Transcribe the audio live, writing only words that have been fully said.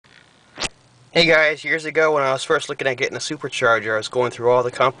Hey guys, years ago when I was first looking at getting a supercharger, I was going through all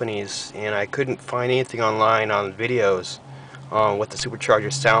the companies and I couldn't find anything online on videos on what the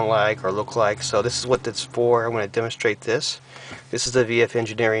superchargers sound like or look like. So this is what it's for. I'm going to demonstrate this. This is the VF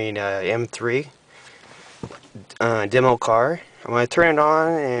Engineering M3 demo car. I'm going to turn it on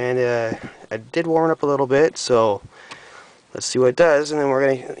and I did warm it up a little bit, so let's see what it does, and then we're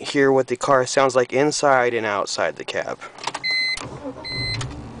going to hear what the car sounds like inside and outside the cab.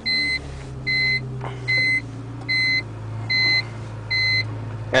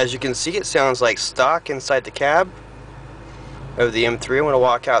 As you can see, it sounds like stock inside the cab of the M3. I'm going to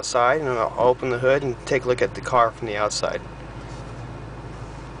walk outside and I'll open the hood and take a look at the car from the outside.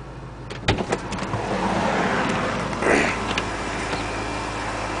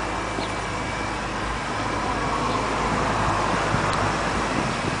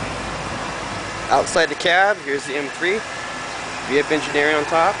 Outside the cab, here's the M3. VF Engineering on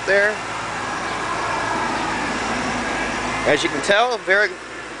top there. As you can tell,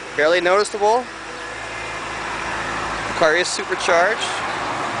 barely noticeable. The car is supercharged.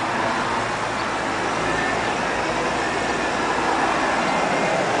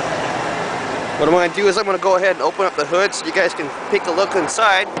 What I'm going to do is I'm going to go ahead and open up the hood so you guys can take a look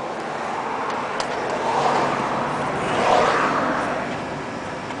inside.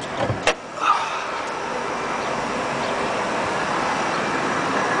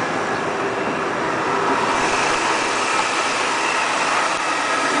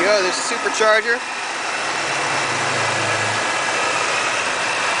 There you go, this is Supercharger.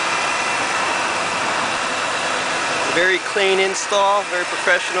 Very clean install, very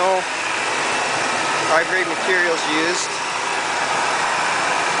professional, high-grade materials used.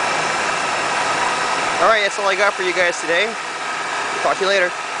 Alright, that's all I got for you guys today. Talk to you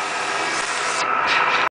later.